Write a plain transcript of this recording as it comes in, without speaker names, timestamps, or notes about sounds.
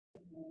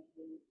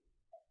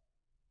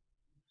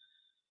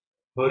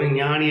ஒரு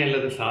ஞானி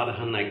அல்லது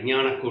சாதகன்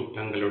அஞ்ஞான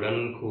கூட்டங்களுடன்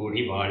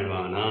கூடி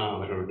வாழ்வானா,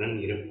 அவர்களுடன்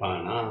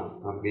இருப்பானா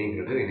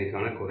அப்படிங்கிறது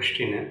இன்னைக்கான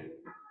கொஸ்டின்.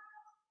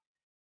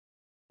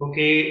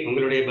 ஓகே,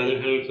 உங்களுடைய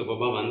பதில்கள்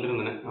சூப்பரா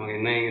வந்திருந்தன. அவங்க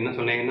என்ன என்ன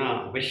சொன்னீங்கன்னா,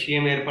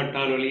 அவசியம்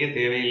ஏற்பட்டால் ஒழிய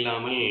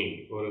தேவையில்லாமல்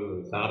ஒரு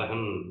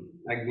சாதகன்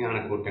அஞ்ஞான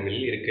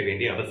கூட்டங்களில் இருக்க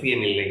வேண்டிய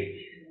அவசியம் இல்லை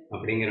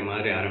அப்படிங்கிற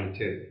மாதிரி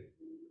ஆரம்பிச்சு,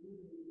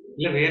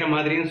 இல்லை வேற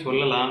மாதிரியும்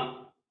சொல்லலாம்.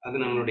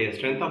 அது நம்மளுடைய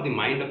ஸ்ட்ரென்த் ஆஃப் தி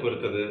மைண்டை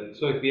பொறுத்தது.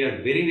 So if you are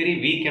very very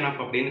weak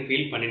எனப் அப்படின்னு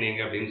ஃபீல்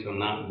பண்ணினீங்க அப்படின்னு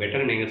சொன்னால்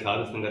பெட்டர் நீங்கள்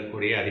சாது சங்கர்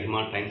கூடயே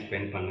அதிகமாக டைம்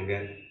ஸ்பெண்ட் பண்ணுங்க.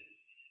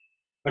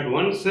 பட்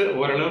ஒன்ஸ்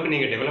ஓரளவுக்கு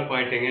நீங்கள் டெவலப்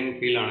ஆகிட்டீங்கன்னு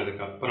ஃபீல்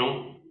ஆனதுக்கப்புறம்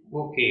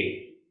ஓகே,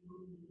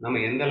 நம்ம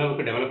எந்த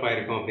அளவுக்கு டெவலப்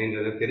ஆகிருக்கோம்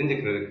அப்படின்றத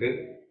தெரிஞ்சுக்கிறதுக்கு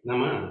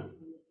நம்ம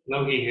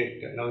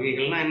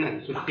லௌகீகள்னா என்ன,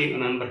 சுற்றி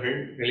நண்பர்கள்,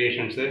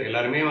 ரிலேஷன்ஸு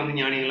எல்லாருமே வந்து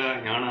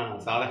ஞான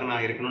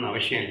சாதகனாக இருக்கணும்னு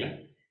அவசியம் இல்லை.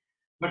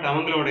 பட்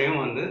அவங்களோடையும்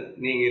வந்து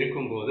நீங்கள்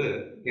இருக்கும்போது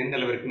எந்த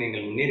அளவிற்கு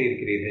நீங்கள் முன்னேறி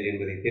இருக்கிறீர்கள்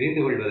என்பதை தெரிந்து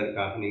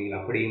கொள்வதற்காக நீங்கள்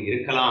அப்படியும்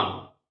இருக்கலாம்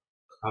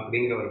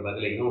அப்படிங்கிற ஒரு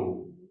பதிலையும்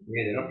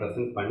மேஜராக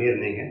ப்ரெசென்ட்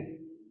பண்ணியிருந்தீங்க.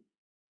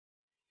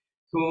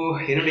 ஸோ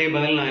என்னுடைய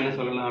பதில் நான் என்ன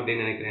சொல்லலாம்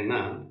அப்படின்னு நினைக்கிறேன்னா,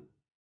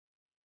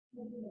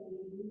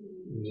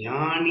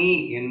 ஞானி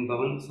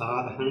என்பவன்,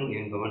 சாதகன்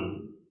என்பவன்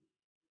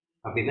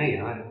அப்படின்னா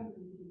யார்?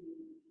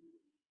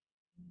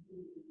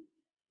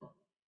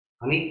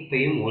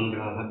 அனைத்தையும்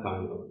ஒன்றாக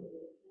காண்பவன்,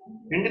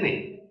 ரெண்டுமே.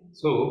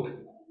 ஸோ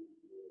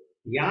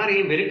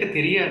யாரையும் வெறுக்க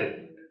தெரியாது,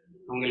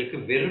 அவங்களுக்கு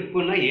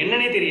வெறுப்புன்னா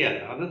என்னன்னே தெரியாது.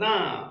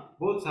 அதுதான்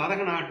போத்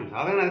சாதகன் ஆகட்டும்.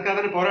 சாதகன் அதுக்காக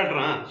தானே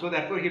போராடுறான். So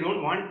தட்ஃபோர் he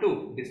don't want to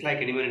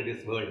dislike anyone in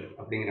this world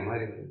அப்படிங்கிற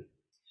மாதிரி இருக்குது.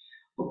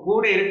 இப்போ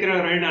கூட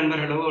இருக்கிறவர்கள்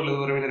நண்பர்களோ அல்லது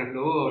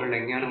உறவினர்களோ அவர்கள்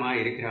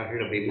அஞ்ஞானமாக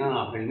இருக்கிறார்கள் அப்படின்னா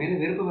அவர்கள்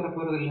மேலே வெறுப்பு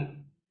வரப்போறது இல்லை.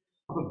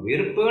 அப்போ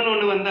வெறுப்புன்னு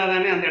ஒன்று வந்தால்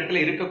தானே அந்த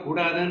இடத்துல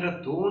இருக்கக்கூடாதுன்ற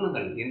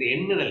தோணுதல், இந்த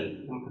எண்ணுதல்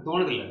நமக்கு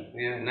தோணுதில்லை.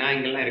 நான்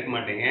இங்கெல்லாம் இருக்க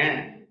மாட்டேங்க,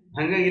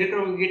 அங்கே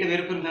இருக்கிறவங்க கிட்ட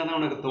வெறுப்பு இருந்தால் தான்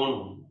உனக்கு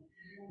தோணும்.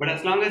 But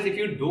as long as if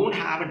you don't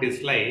have a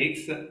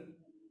dislikes,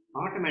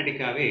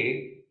 ஆட்டோமேட்டிக்காகவே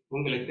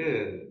உங்களுக்கு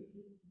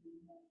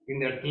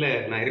இந்த இடத்துல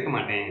நான் இருக்க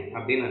மாட்டேன்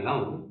அப்படின்னு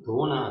எல்லாம்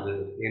தோணாது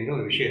என்ற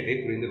ஒரு விஷயத்தை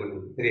புரிந்து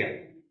கொள்ளும். சரியா?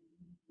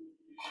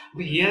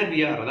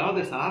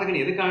 அதாவது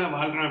சாதகன் எதுக்காக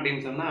வாழ்றான்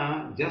அப்படின்னு சொன்னா,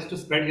 just to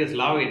spread his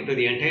love into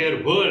the entire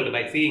world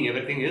by seeing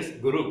everything is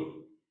குரு.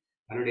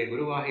 தன்னுடைய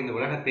குருவாக இந்த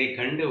உலகத்தை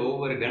கண்டு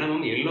ஒவ்வொரு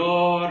கணமும்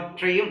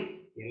எல்லாவற்றையும்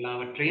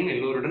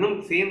எல்லோருடனும்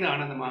சேர்ந்து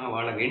ஆனந்தமாக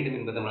வாழ வேண்டும்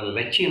என்பது நமது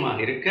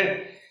லட்சியமாக இருக்க,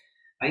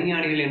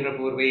 அஞ்ஞானிகள் என்ற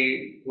போர்வை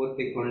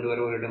போர்த்தி கொண்டு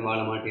வருவரிடம் வாழ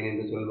மாட்டேன்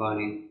என்று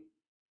சொல்வானே.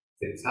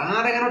 சரி,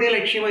 சாதகனுடைய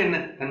லட்சியமா என்ன?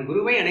 தன்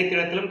குருவை அனைத்து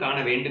இடத்திலும் காண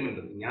வேண்டும்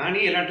என்பது. ஞானி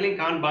எல்லா இடத்துலையும்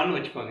காண்பான்னு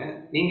வச்சுக்கோங்க.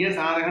 நீங்க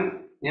சாதகன்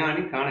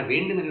ஞானி காண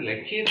வேண்டும் என்ற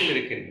லட்சியத்தில்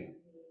இருக்கின்ற,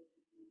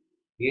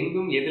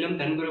 எங்கும் எதிலும்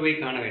தன் குருவை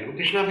காண வேண்டும்.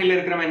 கிருஷ்ணா ஃபீல்ல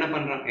இருக்கிறவன் என்ன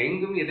பண்றான்?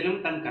 எங்கும் எதிலும்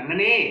தன்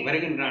கண்ணனே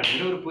வருகின்றான்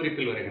என்ற ஒரு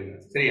பூரிப்பில்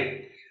வருகின்றான். சரியா?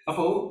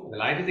 அப்போ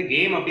லைஃப் இஸ்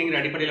கேம் அப்படிங்கிற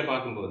அடிப்படையில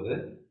பார்க்கும்போது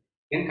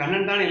என்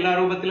கண்ணன் தான் எல்லா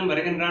ரூபத்திலும்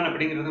வருகின்றான்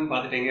அப்படிங்கிறதும்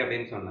பார்த்துட்டீங்க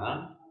அப்படின்னு சொன்னா,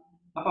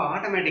 அப்போ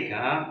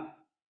ஆட்டோமேட்டிக்கா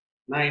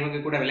நான் இவங்க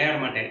கூட விளையாட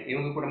மாட்டேன்,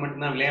 இவங்க கூட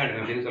மட்டும்தான்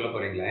விளையாடுவேன் அப்படின்னு சொல்ல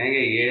போறீங்களா? எங்க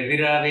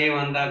எதிராகவே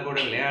வந்தா கூட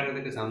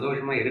விளையாடுறதுக்கு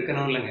சந்தோஷமா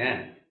இருக்கணும் இல்லைங்க.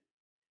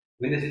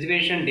 when the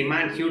situation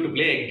demands you to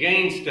play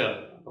against,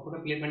 அப்போ கூட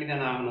ப்ளே பண்ணி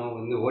தானே ஆகணும்.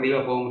 வந்து ஓடிவா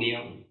போக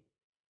முடியும்.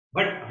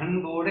 பட்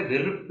அன்போட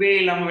வெறுப்பே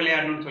இல்லாம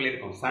விளையாடணும்னு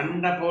சொல்லியிருக்கோம்.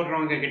 சண்டை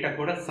போடுறவங்க கிட்ட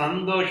கூட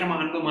சந்தோஷமா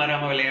அன்பு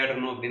மாறாம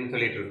விளையாடணும் அப்படின்னு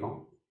சொல்லிட்டு இருக்கோம்.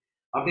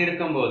 அப்படி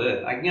இருக்கும்போது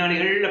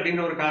அஞ்ஞானிகள்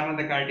அப்படின்ற ஒரு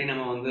காரணத்தை காட்டி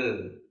நம்ம வந்து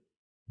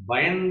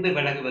பயந்து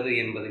விலகுவது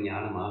என்பது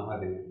ஞானம்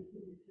ஆகாதுங்க.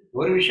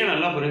 ஒரு விஷயம்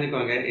நல்லா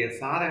புரிஞ்சுக்கோங்க,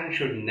 சாதகன்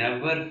should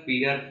never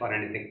fear for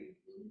anything.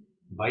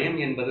 பயம்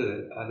என்பது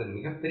அது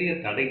மிகப்பெரிய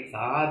தடை,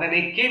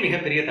 சாதனைக்கே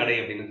மிகப்பெரிய தடை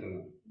அப்படின்னு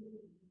சொல்லுவாங்க.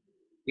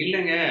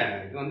 இல்லைங்க,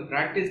 இது வந்து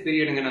ப்ராக்டிஸ்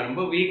பீரியடுங்க, நான்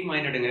ரொம்ப வீக்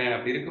மைண்டடுங்க,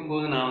 அப்படி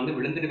இருக்கும்போது நான் வந்து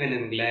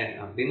விழுந்துடுவேனுங்களே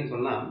அப்படின்னு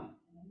சொன்னா,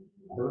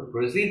 அது ஒரு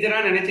ப்ரொசீஜரா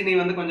நினைச்சு நீ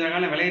வந்து கொஞ்ச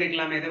காலம்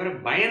விளையிருக்கலாமே தவிர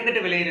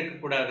பயந்துட்டு விளையிருக்க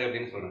கூடாது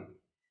அப்படின்னு சொல்றேன்.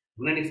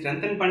 இன்னும் நீ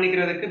ஸ்ட்ரென்தன்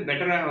பண்ணிக்கிறதுக்கு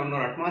பெட்டரா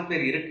இன்னொரு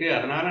அட்மாஸ்பியர் இருக்கு,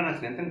 அதனால நான்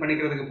ஸ்ட்ரென்தன்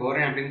பண்ணிக்கிறதுக்கு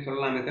போறேன் அப்படின்னு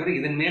சொல்லலாமே தவிர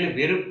இதன் மேல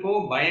வெறுப்போ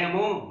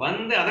பயமோ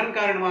வந்து அதன்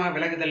காரணமாக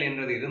விலகுதல்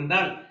என்றது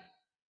இருந்தால்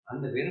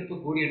அந்த வெறுப்பு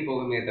கூடிட்டு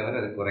போகுமே தவிர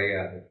அது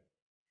குறையாது.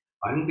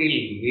 அன்பில்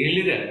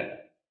மெளிர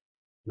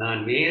நான்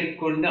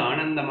மேற்கொண்டு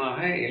ஆனந்தமாக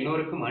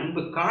எல்லோருக்கும்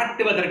அன்பு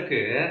காட்டுவதற்கு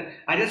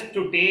ஜஸ்ட்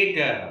டு டேக்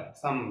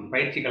சம்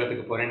பயிற்சி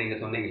களத்துக்கு போறேன் நீங்க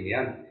சொன்னீங்க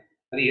இல்லையா?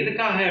 அது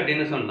எதுக்காக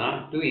அப்படின்னு சொன்னா,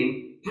 to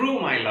improve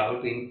my love,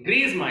 to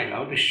increase my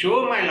love, to show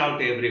my love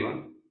to every one.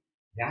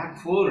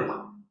 Therefore,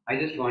 I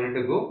just wanted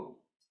to go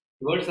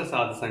towards a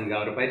சாது சங்கா,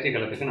 ஒரு பயிற்சி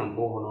களத்துக்கு நான்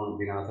போகணும்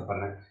அப்படின்னு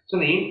ஆசைப்படுறேன். ஸோ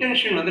இந்த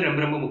இன்டென்ஷன் வந்து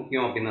ரொம்ப ரொம்ப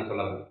முக்கியம் அப்படின்னு நான்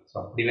சொல்ல வரேன். ஸோ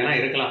அப்படி வேணா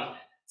இருக்கலாம்.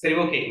 சரி,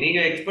 ஓகே, நீங்க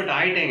எக்ஸ்பர்ட்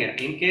ஆயிட்டீங்க,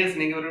 இன்கேஸ்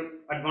நீங்க ஒரு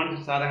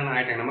அட்வான்ஸ் சாதகன்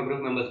ஆயிட்டாங்க, நம்ம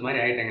குரூப் மெம்பர்ஸ் மாதிரி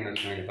ஆயிட்டாங்கன்னு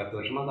வச்சுக்கோங்க, 10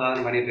 வருஷமா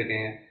சாதனை பண்ணிட்டு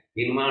இருக்கீங்க,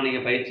 இனிமா நீங்க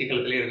பயிற்சி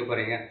களத்திலே இருக்க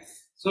போறீங்க.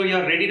 So you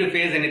are ready to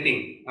face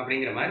anything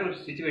அப்படிங்கிற மாதிரி ஒரு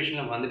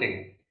சுச்சுவேஷன்ல வந்துட்டீங்க.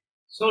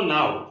 ஸோ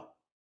நவ்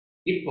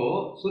இப்போ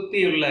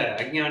சுத்தியுள்ள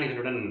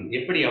அஞ்ஞானிகளுடன்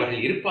எப்படி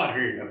அவர்கள்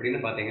இருப்பார்கள்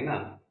அப்படின்னு பாத்தீங்கன்னா,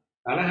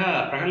 அழகா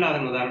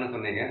பிரகலாதன் உதாரணம்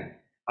சொன்னீங்க.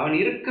 அவன்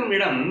இருக்கும்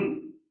இடம்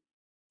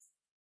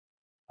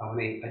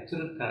அவனை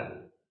அச்சுறுத்தாது.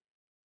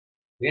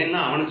 வேணா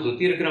அவனுக்கு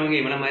சுத்தி இருக்கிறவங்க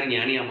இவனை மாதிரி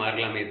ஞானியா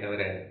மாறலாமே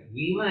தவிர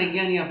இவன்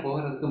அஞ்ஞானியா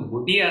போகிறதுக்கு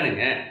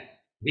முடியாதுங்க.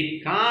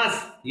 Because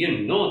you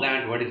know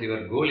that what is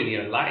your goal in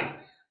your life.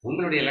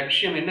 உங்களுடைய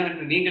லட்சியம்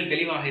என்னவென்று நீங்கள்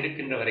தெளிவாக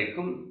இருக்கின்ற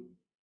வரைக்கும்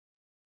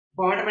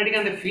இப்போ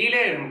ஆட்டோமேட்டிக்காக அந்த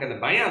ஃபீலே நமக்கு அந்த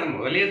பயம் அதை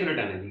முதலே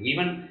சொல்லிட்டாங்க.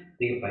 ஈவன்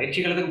நீங்கள் பயிற்சி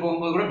களத்துக்கு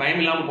போகும்போது கூட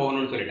பயம் இல்லாமல்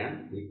போகணும்னு சொல்லிட்டேன்.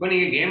 இப்போ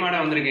நீங்கள் கேம் ஆட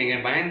வந்திருக்கீங்க,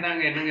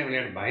 பயந்தாங்க என்னங்க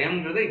விளையாடு,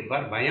 பயம்ன்றது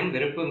பயம்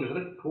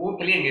வெறுப்புங்கிறது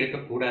டோட்டலி அங்கே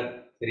இருக்கக்கூடாது.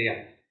 சரியா?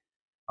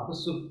 அப்போ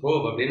சூப்போ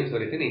அப்படின்னு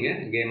சொல்லிட்டு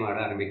நீங்கள் கேம் ஆட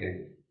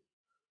ஆரம்பிக்கிறீங்க.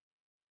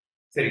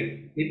 சரி,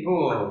 இப்போ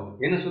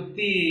என்னை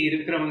சுற்றி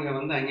இருக்கிறவங்க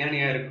வந்து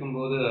அஞ்ஞானியா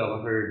இருக்கும்போது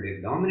அவர்களுடைய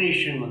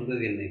டாமினேஷன் வந்து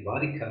என்னை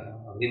பாதிக்காதா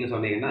அப்படின்னு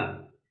சொன்னீங்கன்னா,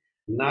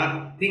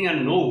 nothing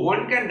and no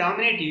one can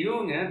dominate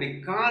youங்க,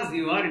 because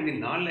you are in the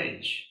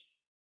knowledge.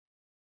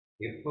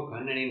 எப்போ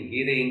கண்ணனின்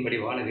கீதையின்படி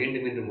வாழ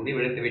வேண்டும் என்று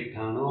முடிவெடுத்து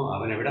விட்டானோ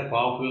அவனை விட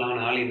பவர்ஃபுல்லான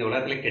ஆள் இந்த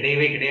உலகத்துல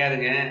கிடையவே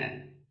கிடையாதுங்க.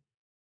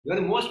 You are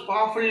the most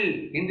powerful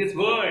in this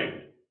world.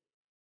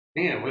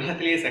 ஏங்க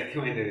உலகத்திலேயே சக்தி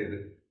வாய்ந்தது இது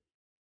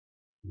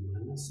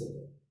மனசு.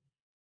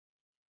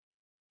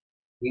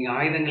 நீங்க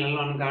ஆயுதங்கள்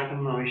எல்லாம்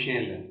காட்டணும்னு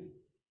அவசியம் இல்லை.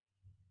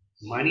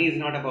 Money is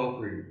not a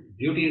powerful,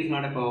 beauty is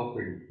not a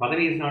powerful,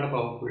 பதவி is not a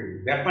powerful,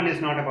 weapon is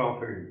not a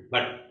powerful,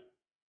 but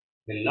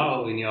the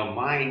love in your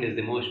mind is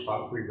the most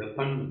powerful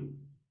weapon.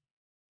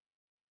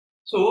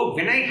 So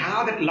when I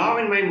have that love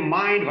in my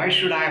mind, why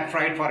should I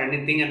fight for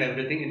anything and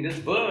everything in this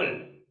world?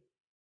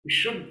 You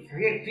should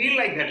feel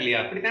like that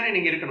இல்லையா? அப்படித்தானே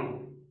நீங்க இருக்கணும்.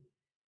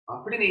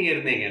 அப்படி நீங்க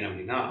இருந்தீங்க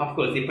அப்படின்னா,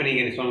 of course இப்ப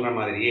நீங்க சொல்ற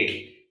மாதிரியே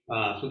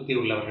சுத்தி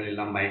உள்ளவர்கள்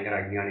எல்லாம் பயங்கர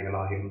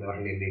அஞ்ஞானிகளாக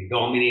இருந்தவர்கள் என்னை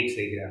டாமினேட்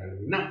செய்கிறார்கள்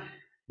அப்படின்னா,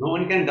 no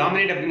one can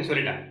dominate அப்படின்னு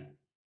சொல்லிட்டாங்க.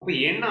 அப்போ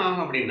என்ன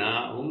ஆகும் அப்படின்னா,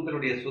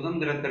 உங்களுடைய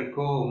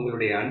சுதந்திரத்திற்கோ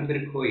உங்களுடைய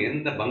அன்பிற்கோ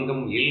எந்த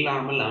பங்கமும்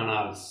இல்லாமல்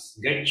ஆனால்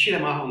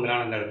கட்சிதமாக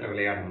உங்களால் அந்த இடத்துல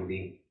விளையாட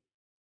முடியும்.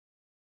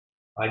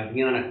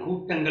 அஞ்ஞான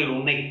கூட்டங்கள்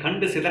உன்னை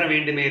கண்டு சிதற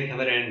வேண்டுமே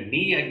தவிர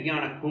நீ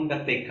அஞ்ஞான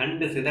கூண்டத்தை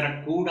கண்டு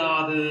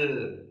சிதறக்கூடாது.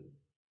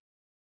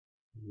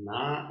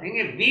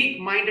 weak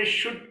minded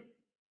should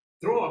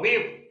throw away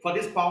for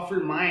this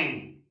powerful mind.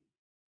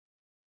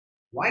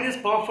 Why this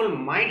powerful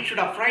mind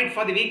should afraid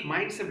for the weak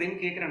minds அப்படின்னு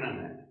கேட்கிறேன்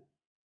நான்.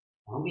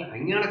 அவங்கள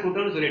அஞ்ஞான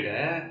கூட்டம்னு சொல்லிட்டு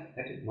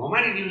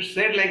moment you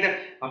said like that,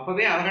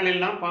 அப்பவே அவர்கள்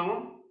எல்லாம்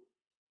பாவம்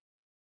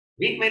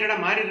வீக் மைண்டடா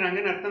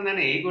மாறிடுறாங்கன்னு அர்த்தம்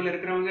தானே. ஈகோல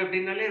இருக்கிறவங்க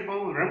அப்படின்னாலே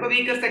பாவம் ரொம்ப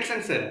வீக்கஸ்ட்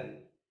செக்ஷன்ஸ்.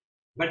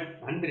 பட்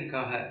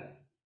அன்பிற்காக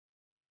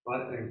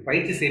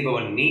பயிற்சி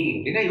செய்பவன் நீ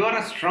அப்படின்னா you are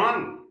a strong.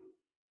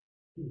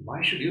 Why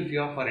should you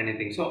fear for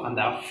anything? So அந்த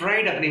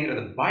afraid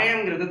அப்படிங்கிறது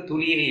பயங்கிறது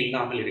துளியே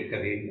இல்லாமல் இருக்க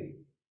வேண்டும்.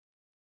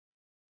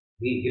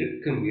 நீ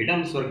இருக்கும்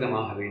இடம்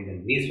சொர்க்கமாக வேண்டும்.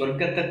 நீ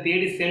சொர்க்கத்தை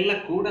தேடி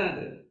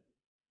செல்லக்கூடாது.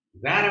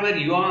 Wherever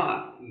you are,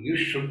 you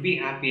should be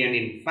happy, and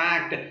in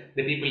fact,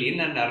 the people in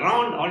and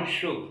around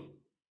also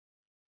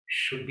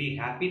should be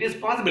happy. It is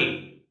possible.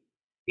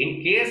 In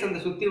case அந்த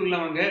சுத்தி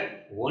உள்ளவங்க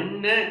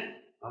ஒன்று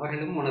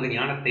அவர்களும் உனது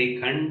ஞானத்தை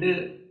கண்டு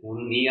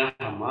உன்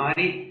நீயாக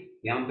மாறி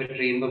யாம்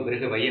பெற்ற இன்பம்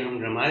பிறகு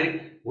வையகம்ன்ற மாதிரி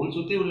உன்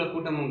சுத்தி உள்ள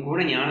கூட்டமும்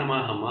கூட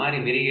ஞானமாக மாறி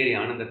மெருகேறி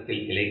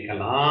ஆனந்தத்தில்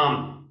திளைக்கலாம்.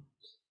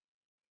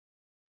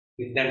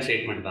 இதுதான்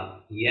ஸ்டேட்மெண்ட் தான்.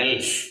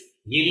 எல்ஸ்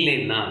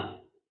இல்லைன்னா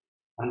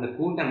அந்த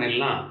கூட்டம்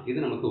எல்லாம்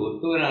இது நமக்கு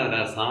ஒத்து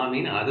வராதா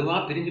சாமின்னு அதுவா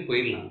பிரிஞ்சு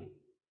போயிடலாம்.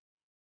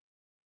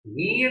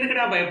 நீ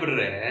எதுக்குடா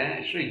பயப்படுற?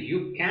 You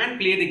can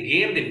play the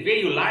game the way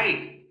you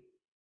like.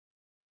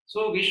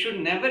 So we should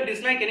never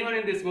dislike anyone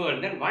in this world.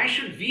 Then why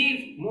should we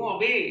move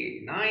away?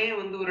 நான் ஏன்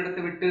வந்து ஒரு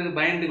இடத்தை விட்டு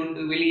பயந்து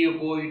கொண்டு வெளியே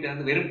போயிட்டு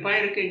அந்த வெறுப்பா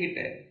இருக்க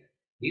என்கிட்ட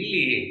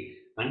இல்லையே.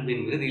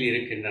 அன்பின் விருதியில்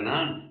இருக்கின்ற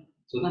நான்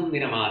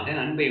சுதந்திரமாக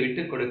அன்பை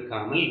விட்டு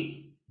கொடுக்காமல்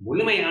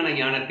முழுமையான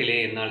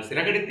ஞானத்திலே என்னால்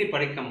சிறகடித்து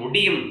படைக்க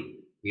முடியும்.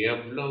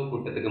 எவ்வளவு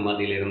கூட்டத்துக்கு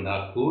மத்தியில்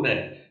இருந்தால் கூட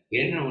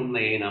என்ன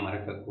உண்மையை நாம்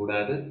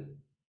மறக்கக்கூடாது.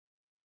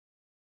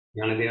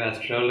 ஞானதேவா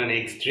ஸ்ட்ரோல் an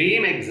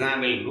extreme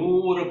example.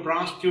 100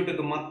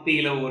 prostituteக்கு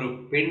மத்தியில ஒரு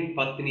பெண்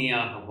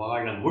பத்னியாக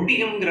வாழ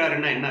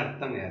முடியுங்கிறாருன்னா என்ன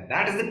அர்த்தங்க?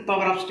 That is the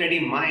power of steady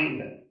mind.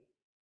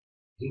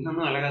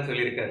 இன்னும் அழகா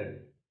சொல்லியிருக்காரு.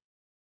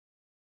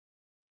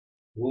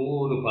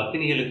 100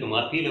 பத்னிகளுக்கு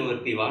மத்தியில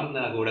ஒருத்தி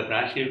வாழ்ந்தா கூட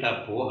prostitute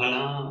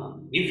போகலாம்.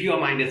 If your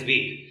mind is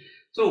weak.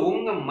 So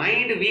உங்க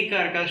மைண்ட் வீக்கா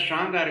இருக்கா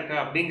ஸ்ட்ராங்கா இருக்கா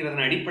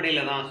அப்படிங்கிறதன்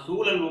அடிப்படையில தான்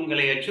சூழல்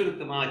உங்களை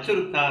அச்சுறுத்துமா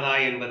அச்சுறுத்தாதா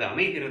என்பது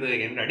அமைகிறது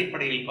என்ற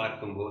அடிப்படையில்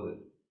பார்க்கும்போது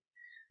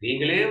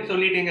நீங்களே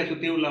சொல்லிட்டீங்க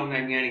சுத்தி உள்ளவங்க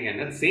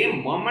அஞ்ஞானிங்க. சேம்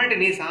மொமெண்ட்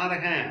நீ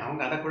சாதகன்,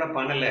 அவங்க அதை கூட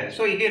பண்ணல.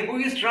 So here who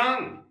is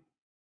strong?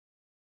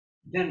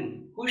 Then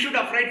who should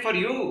afraid for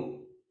you?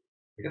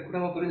 இதை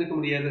கூட புரிஞ்சுக்க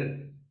முடியாது.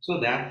 ஸோ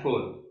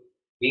தேர்ஃபோர்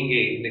இங்கே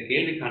இந்த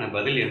கேள்விக்கான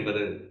பதில்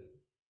என்பது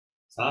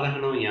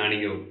சாதகனோ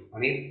ஞானியோ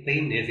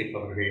அனைத்தையும்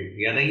நேசிப்பவர்கள்,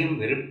 எதையும்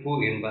வெறுப்பு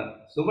என்ப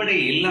சுவடை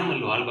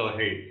இல்லாமல்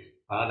வாழ்பவர்கள்.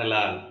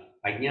 ஆதலால்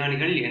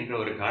அஞ்ஞானிகள் என்ற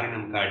ஒரு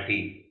காரணம் காட்டி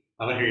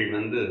அவர்கள்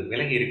வந்து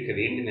விலகி இருக்க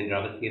வேண்டும் என்ற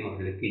அவசியம்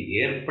அவர்களுக்கு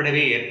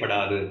ஏற்படவே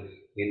ஏற்படாது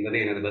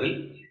என்பதே எனது பதில்.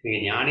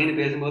 நீங்கள் ஞானின்னு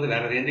பேசும்போது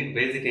வேற ரேஞ்சுக்கு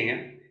பேசிட்டீங்க.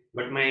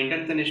 But my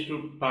intention is to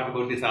talk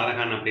about the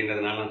சாதகான்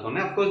அப்படின்றதுனால நான்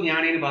சொன்னேன். அப்கோர்ஸ்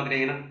ஞானின்னு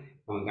பார்த்துட்டீங்கன்னா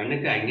அவன்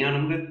கண்ணுக்கு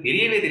அஞ்ஞானம்னு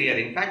தெரியவே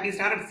தெரியாது. In fact he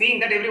started seeing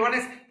that everyone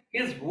is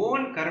his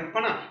own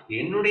கற்பனா,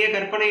 என்னுடைய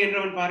கற்பனை என்று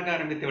அவன் பார்க்க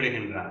ஆரம்பித்து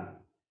விடுகின்றான்.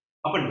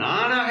 அப்ப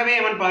நானாகவே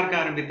அவன்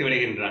பார்க்க ஆரம்பித்து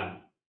விடுகின்றான்.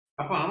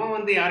 அப்ப அவன்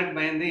வந்து யாருக்கு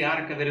பயந்து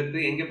யாருக்கு வெறுத்து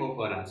எங்கே போக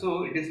போறான்? So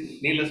it is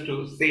needless to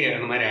say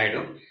அந்த மாதிரி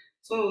ஆயிடும்.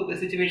 ஸோ இந்த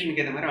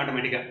சிச்சுவேஷனுக்கு ஏற்ற மாதிரி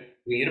ஆட்டோமேட்டிக்காக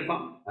இவன்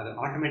இருப்பான், அது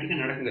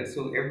ஆட்டோமேட்டிக்காக நடக்குங்க. So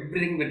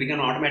everything will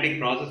become automatic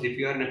process if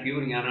you are in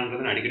pure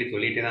ஞானன்றதை நான் அடிக்கடி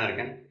சொல்லிகிட்டே தான்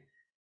இருக்கேன்.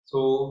 ஸோ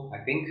ஐ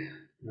திங்க்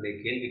என்னுடைய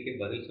கேள்விக்கு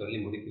பதில் சொல்லி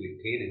முடித்து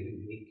விட்டேன் என்று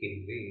நினைக்கிறேன்.